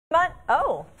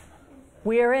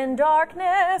We're in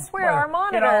darkness. Where are our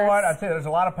monitors? You know what? I tell you, there's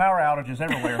a lot of power outages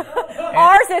everywhere.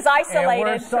 Ours is isolated.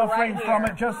 And we're suffering right from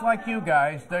it just like you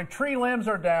guys. The tree limbs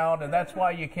are down, and that's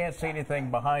why you can't see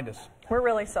anything behind us. We're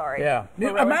really sorry. Yeah.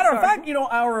 We're a matter of fact, you know,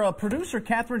 our producer,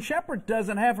 Catherine Shepard,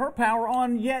 doesn't have her power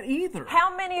on yet either.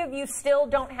 How many of you still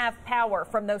don't have power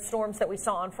from those storms that we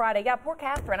saw on Friday? Yeah, poor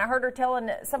Catherine. I heard her telling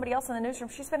somebody else in the newsroom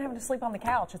she's been having to sleep on the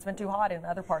couch. It's been too hot in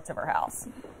other parts of her house.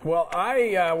 Well,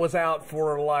 I was out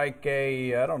for like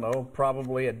I don't know,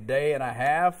 probably a day and a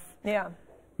half. Yeah.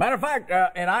 Matter of fact,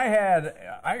 and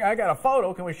I got a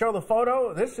photo. Can we show the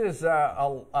photo? This is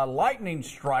a lightning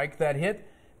strike that hit.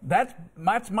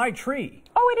 That's my tree.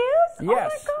 Oh, it is?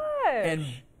 Yes. Oh, my gosh. And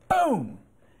boom.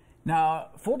 Now,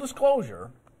 full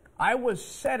disclosure, I was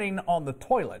sitting on the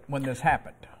toilet when this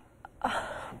happened.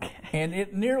 Okay. And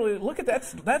it nearly, look at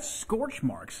that, that's scorch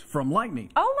marks from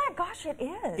lightning. Oh, my gosh, it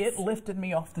is. It lifted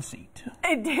me off the seat.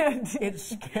 It did. It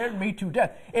scared me to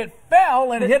death. It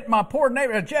fell and hit my poor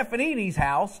neighbor, Jeff and Edie's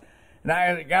house. And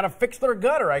I got to fix their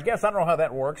gutter, I guess. I don't know how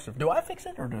that works. Do I fix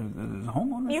it, or does the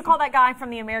homeowner? You call that guy from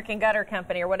the American Gutter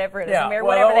Company or whatever it is. Yeah,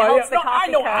 whatever that holds the coffee I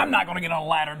know cup. I'm not going to get on a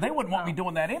ladder. They wouldn't want me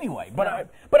doing that anyway. But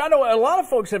I know a lot of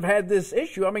folks have had this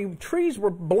issue. I mean, trees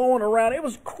were blowing around. It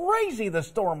was crazy, the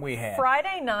storm we had.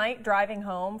 Friday night, driving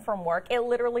home from work, it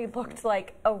literally looked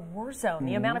like a war zone.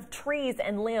 The amount of trees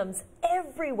and limbs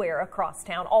everywhere across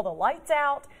town. All the lights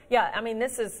out. Yeah, I mean,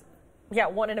 this is... Yeah,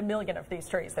 1 in a million of these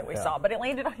trees that we saw, but it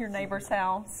landed on your neighbor's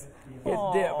house.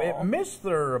 It did. It missed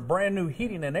their brand new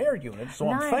heating and air unit, so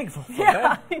I'm thankful for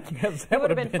that. Because that would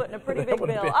have been footing a pretty big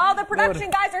bill. Oh, the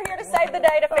production guys are here to save the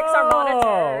day to fix our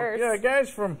monitors. Yeah,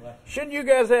 guys shouldn't you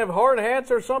guys have hard hats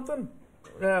or something?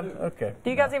 Okay.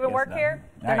 Do you guys even work here?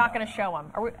 They're not going to show them.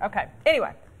 Are we? Okay.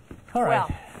 Anyway. All right.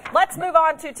 Well, let's move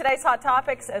on to today's hot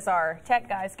topics as our tech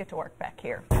guys get to work back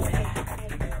here.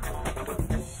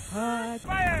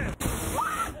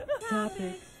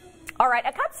 All right,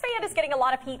 a Cubs fan is getting a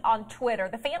lot of heat on Twitter.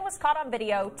 The fan was caught on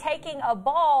video taking a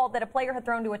ball that a player had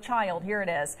thrown to a child. Here it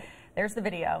is. There's the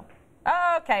video.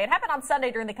 Okay, it happened on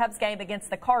Sunday during the Cubs game against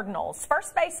the Cardinals.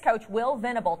 First base coach Will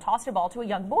Venable tossed a ball to a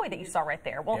young boy that you saw right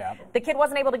there. Well, the kid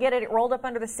wasn't able to get it. It rolled up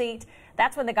under the seat.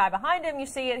 That's when the guy behind him, you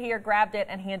see it here, grabbed it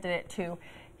and handed it to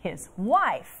his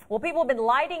wife. Well, people have been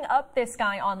lighting up this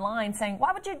guy online saying,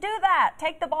 why would you do that?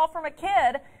 Take the ball from a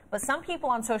kid. But some people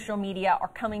on social media are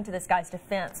coming to this guy's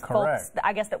defense. Correct. Folks,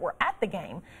 I guess, that were at the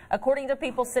game. According to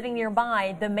people sitting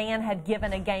nearby, the man had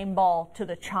given a game ball to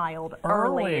the child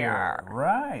earlier.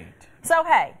 Right. So,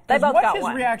 hey, they both got one. What's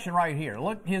his reaction right here?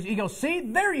 Look, he goes, see,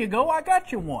 there you go, I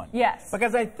got you one. Yes.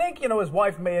 Because I think, you know, his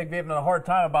wife may have given him a hard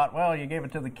time about, well, you gave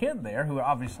it to the kid there, who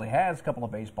obviously has a couple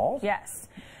of baseballs. Yes.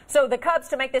 So the Cubs,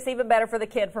 to make this even better for the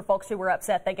kid, for folks who were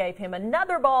upset, they gave him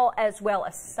another ball as well,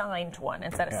 a signed one.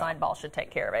 Instead of signed ball should take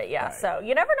care of it. Yeah. Right. So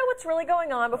you never know what's really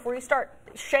going on before you start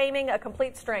shaming a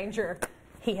complete stranger.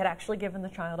 He had actually given the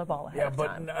child a ball ahead of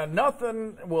time. Yeah, but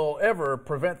nothing will ever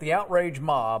prevent the outrage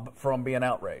mob from being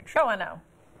outraged. Oh, I know.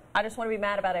 I just want to be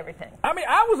mad about everything. I mean,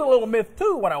 I was a little miffed,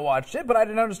 too, when I watched it, but I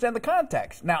didn't understand the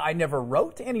context. Now, I never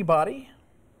wrote to anybody.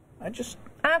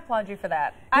 I applaud you for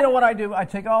that. You know what I do? I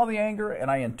take all the anger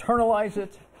and I internalize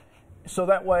it so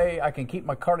that way I can keep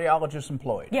my cardiologist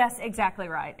employed. Yes, exactly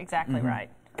right. Exactly right.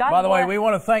 By the way, we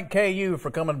want to thank KU for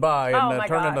coming by and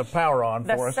turning the power on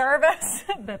for us. The service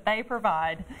that they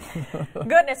provide.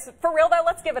 Goodness, for real though,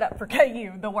 let's give it up for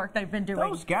KU, the work they've been doing.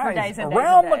 Those guys, for days and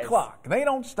around days and the clock, they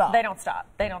don't stop. They don't stop.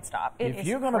 They don't stop. If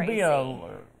you're going to be a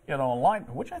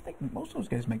lineman, which I think most of those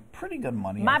guys make pretty good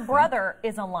money. My brother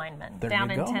is a lineman down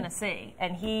in Tennessee,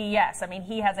 and he has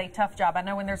a tough job. I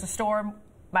know when there's a storm,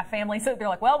 my family said, they're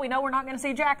like, well, we know we're not going to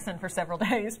see Jackson for several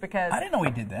days because... I didn't know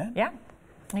he did that. Yeah.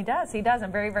 He does. He does.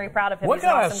 I'm very, very proud of him. What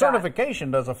kind of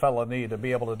certification does a fella need to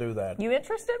be able to do that? You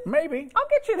interested? Maybe. I'll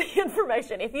get you the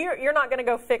information. If you're not going to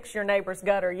go fix your neighbor's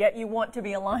gutter, yet you want to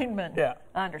be a lineman. Yeah.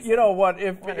 I understand. You know what?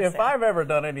 If I've ever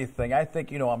done anything, I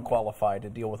think I'm qualified to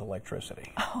deal with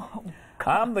electricity. Oh, gosh.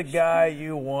 I'm the guy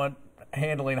you want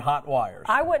handling hot wires.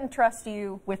 I wouldn't trust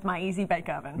you with my easy bake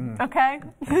oven. Okay?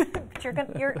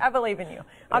 I believe in you.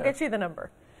 I'll get you the number.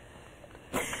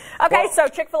 Okay, so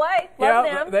Chick-fil-A, love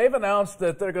them. They've announced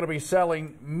that they're going to be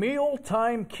selling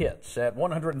mealtime kits at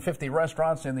 150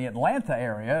 restaurants in the Atlanta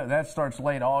area. That starts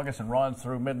late August and runs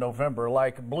through mid-November.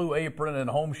 Like Blue Apron and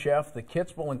Home Chef, the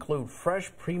kits will include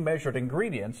fresh, pre-measured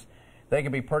ingredients They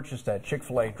can be purchased at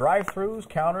Chick-fil-A drive-thrus,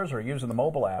 counters, or using the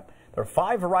mobile app. There are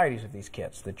 5 varieties of these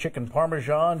kits: the chicken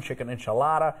parmesan, chicken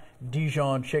enchilada,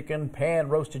 Dijon chicken, pan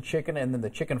roasted chicken, and then the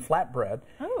chicken flatbread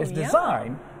is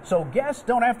designed so guests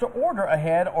don't have to order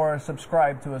ahead or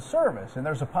subscribe to a service. And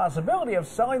there's a possibility of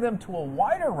selling them to a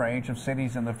wider range of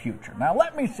cities in the future. Now,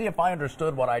 let me see if I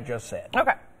understood what I just said.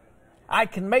 Okay. I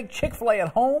can make Chick-fil-A at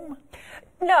home?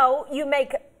 No, you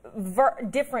make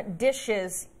different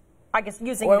dishes, I guess,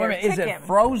 using their chicken. Is it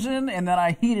frozen and then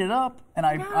I heat it up and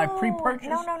I pre-purchase?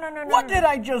 No. What did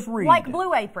I just read? Like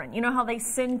Blue Apron. You know how they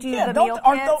send you the meal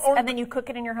kits and then you cook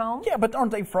it in your home? Yeah, but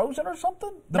aren't they frozen or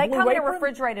something? They come in a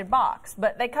refrigerated box,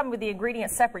 but they come with the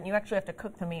ingredients separate and you actually have to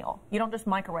cook the meal. You don't just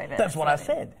microwave it. That's what I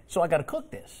said. So I got to cook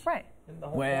this. Right.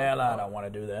 Well, I don't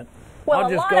want to do that. Well, I'll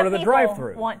just go to the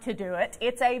drive-thru. Want to do it.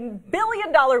 It's a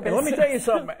billion-dollar business. Let me tell you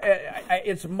something.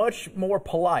 It's much more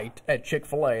polite at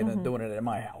Chick-fil-A than doing it at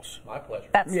my house. My pleasure.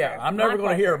 That's true. I'm never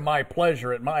going to hear my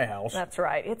pleasure at my house. That's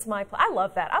right. It's my I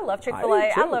love that. I love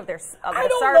Chick-fil-A. I love their service. I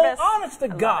don't know, honest to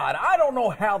God, I don't know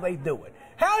how they do it.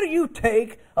 How do you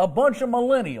take a bunch of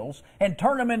millennials and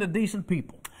turn them into decent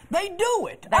people? They do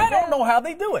it. I don't know how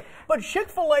they do it. But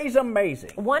Chick-fil-A's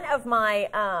amazing. One of my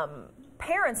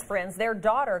parents' friends, their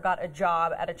daughter got a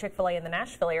job at a Chick-fil-A in the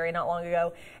Nashville area not long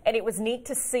ago, and it was neat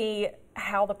to see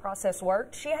how the process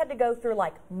worked. She had to go through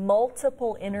like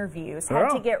multiple interviews, had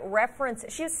to get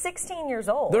references. She was 16 years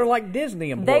old. They're like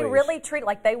Disney employees. They really treat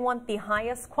like they want the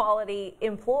highest quality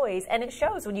employees, and it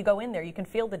shows when you go in there. You can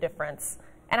feel the difference.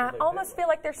 And I almost feel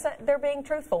like they're being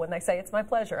truthful when they say it's my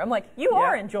pleasure. I'm like, you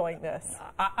are enjoying this.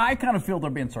 I kind of feel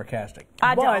they're being sarcastic.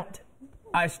 I but don't.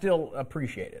 I still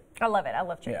appreciate it. I love it. I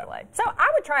love Chick-fil-A. So I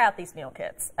would try out these meal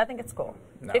kits. I think it's cool.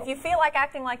 No. If you feel like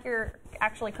acting like you're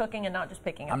actually cooking and not just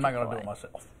picking up I'm not going to Chick-fil-A. do it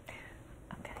myself.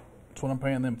 Okay. That's what I'm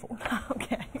paying them for.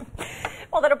 Okay.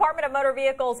 Well, the Department of Motor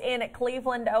Vehicles in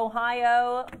Cleveland,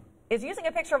 Ohio, is using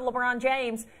a picture of LeBron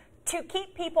James to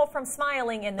keep people from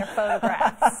smiling in their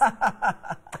photographs.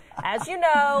 As you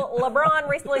know, LeBron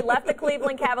recently left the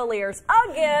Cleveland Cavaliers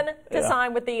again to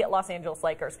sign with the Los Angeles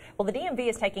Lakers. Well, the DMV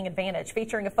is taking advantage,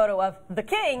 featuring a photo of the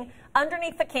King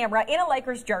underneath the camera in a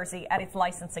Lakers jersey at its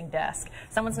licensing desk.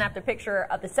 Someone snapped a picture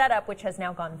of the setup, which has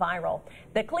now gone viral.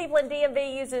 The Cleveland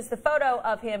DMV uses the photo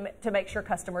of him to make sure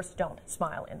customers don't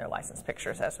smile in their license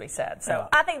pictures, as we said. So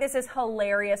I think this is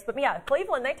hilarious. But yeah,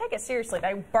 Cleveland, they take it seriously.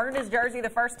 They burned his jersey the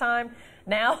first time.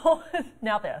 Now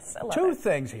this. I love Two it.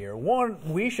 things here. One,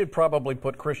 we should probably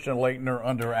put Christian Leitner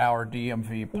under our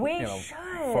DMV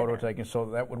photo taking so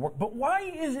that would work. But why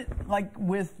is it like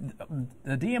with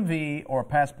the DMV or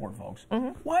passport folks,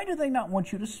 why do they not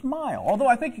want you to smile? Although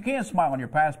I think you can smile on your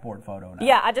passport photo now.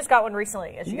 Yeah, I just got one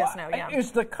recently, as you guys know. Yeah.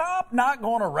 Is the cop not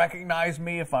going to recognize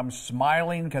me if I'm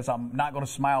smiling because I'm not going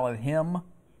to smile at him?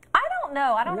 I don't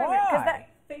know. I don't know. Why?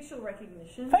 Facial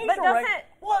recognition.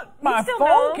 What? My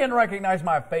phone can recognize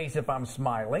my face if I'm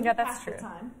smiling. Yeah, that's Half true. the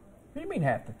time. What do you mean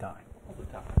half the time? All the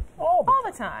time. All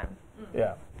All the time.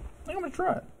 Yeah. I'm going to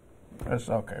try it. That's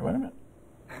okay. Wait a minute.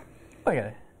 Look at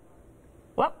it.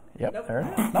 Well, Yep, there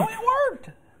it is. No, it worked.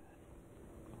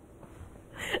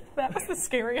 that was the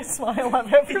scariest smile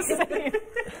I've ever seen.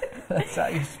 That's how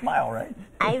you smile, right?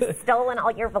 I've stolen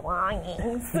all your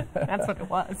belongings. That's what it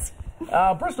was.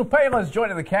 Bristol Palin is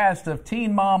joining the cast of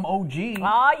Teen Mom OG.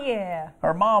 Oh, yeah.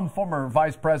 Her mom, former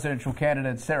vice presidential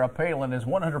candidate Sarah Palin, is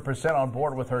 100% on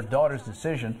board with her daughter's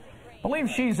decision.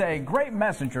 Believes she's a great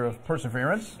messenger of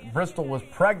perseverance. Bristol was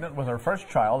pregnant with her first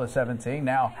child at 17,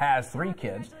 now has 3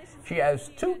 kids. She has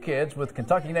 2 kids with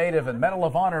Kentucky native and Medal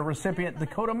of Honor recipient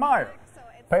Dakota Meyer.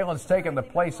 Palin's taken the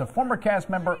place of former cast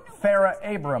member Farrah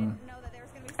Abraham.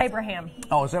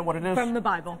 Oh, is that what it is? From the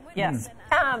Bible. Yes.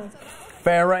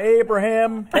 Farrah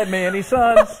Abraham had many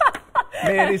sons.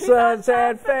 Many sons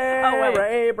had Farrah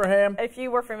Abraham. If you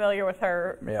were familiar with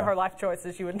her life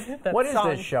choices, you would. What is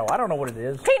this show? I don't know what it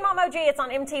is. Teen Mom OG. It's on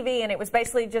MTV, and it was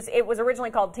basically it was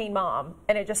originally called Teen Mom,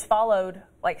 and it just followed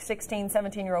like 16,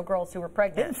 17-year-old girls who were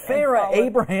pregnant. Isn't Farrah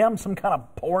Abraham some kind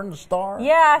of porn star?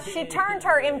 Yeah, she turned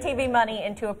her MTV money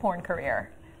into a porn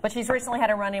career. But she's recently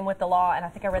had a run-in with the law, and I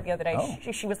think I read the other day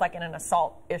she was like in an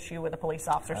assault issue with a police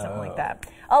officer or something like that.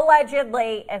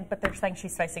 Allegedly, but they're saying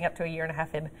she's facing up to 1.5 years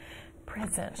in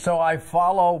prison. So I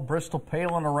follow Bristol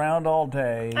Palin around all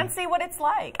day. And see what it's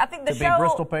like. I think the show... To be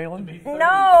Bristol Palin?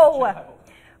 No!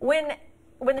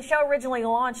 When the show originally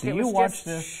launched, it was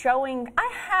just showing... I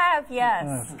have,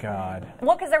 yes. Oh, God.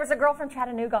 Well, because there was a girl from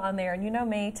Chattanooga on there, and you know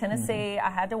me, Tennessee, I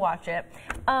had to watch it.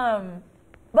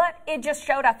 But it just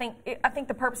showed. I think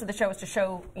the purpose of the show is to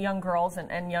show young girls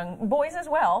and young boys as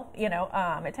well. You know,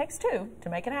 it takes two to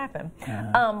make it happen.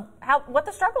 What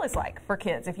the struggle is like for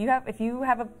kids if you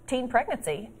have a teen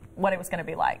pregnancy, what it was going to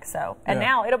be like. So, and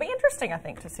now it'll be interesting, I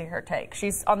think, to see her take.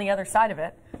 She's on the other side of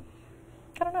it.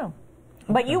 I don't know,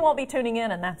 but you won't be tuning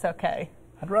in, and that's okay.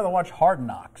 I'd rather watch Hard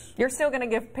Knocks. You're still going to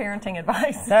give parenting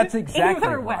advice. That's exactly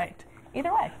Either right. way.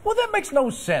 Either way. Well, that makes no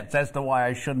sense as to why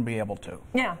I shouldn't be able to.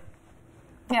 Yeah.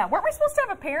 Yeah. Weren't we supposed to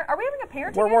have a parent? Are we having a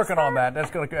parenting We're working expert? on that.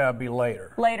 That's going to be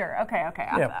later. Later. Okay.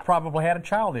 Yeah, probably had a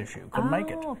child issue. Couldn't make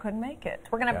it. Oh, couldn't make it.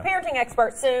 We're going to have a parenting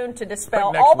expert soon to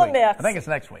dispel Next all the week. myths. I think it's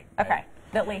next week. Okay.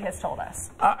 That Lee has told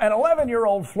us. An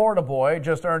 11-year-old Florida boy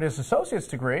just earned his associate's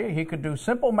degree. He could do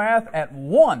simple math at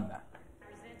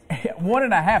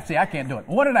 1.5. See, I can't do it.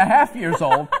 1.5 years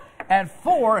old. At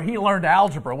 4, he learned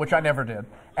algebra, which I never did.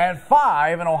 At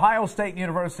 5, an Ohio State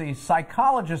University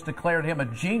psychologist declared him a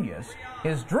genius.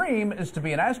 His dream is to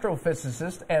be an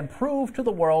astrophysicist and prove to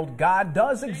the world God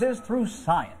does exist through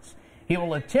science. He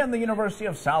will attend the University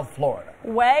of South Florida.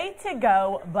 Way to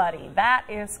go, buddy. That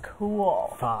is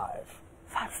cool. 5.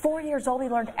 4 years old, he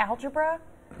learned algebra?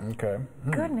 Okay.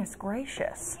 Goodness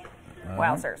gracious.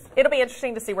 Wowzers. It'll be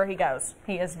interesting to see where he goes.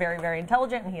 He is very, very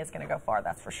intelligent, and he is going to go far,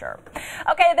 that's for sure.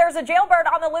 Okay, there's a jailbird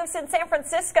on the loose in San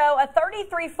Francisco. A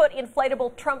 33-foot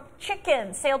inflatable Trump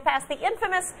chicken sailed past the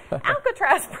infamous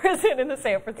Alcatraz prison in the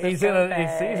San Francisco He's in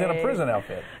a prison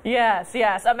outfit. Yes.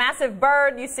 A massive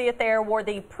bird, you see it there, wore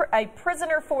a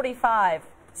Prisoner 45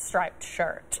 striped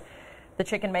shirt. The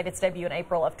chicken made its debut in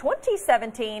April of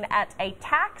 2017 at a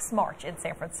tax march in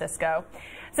San Francisco.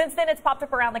 Since then, it's popped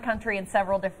up around the country in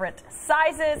several different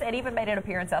sizes and even made an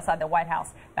appearance outside the White House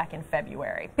back in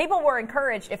February. People were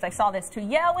encouraged, if they saw this, to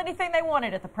yell anything they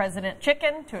wanted at the president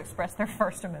chicken to express their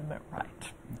First Amendment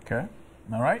right. Okay.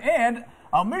 All right. And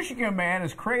a Michigan man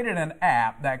has created an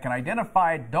app that can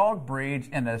identify dog breeds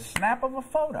in the snap of a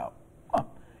photo.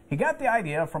 He got the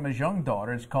idea from his young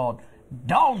daughter. It's called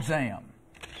Dogzam.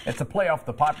 It's a play off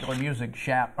the popular music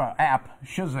app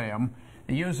Shazam.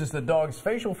 It uses the dog's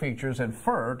facial features and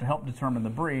fur to help determine the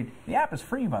breed. The app is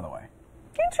free, by the way.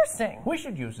 Interesting. We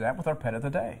should use that with our pet of the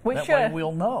day. We that should. Way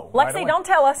we'll know. Lexi, right don't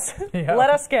tell us. Yeah. Let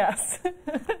us guess.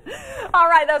 All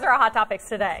right, those are our hot topics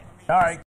today. All right.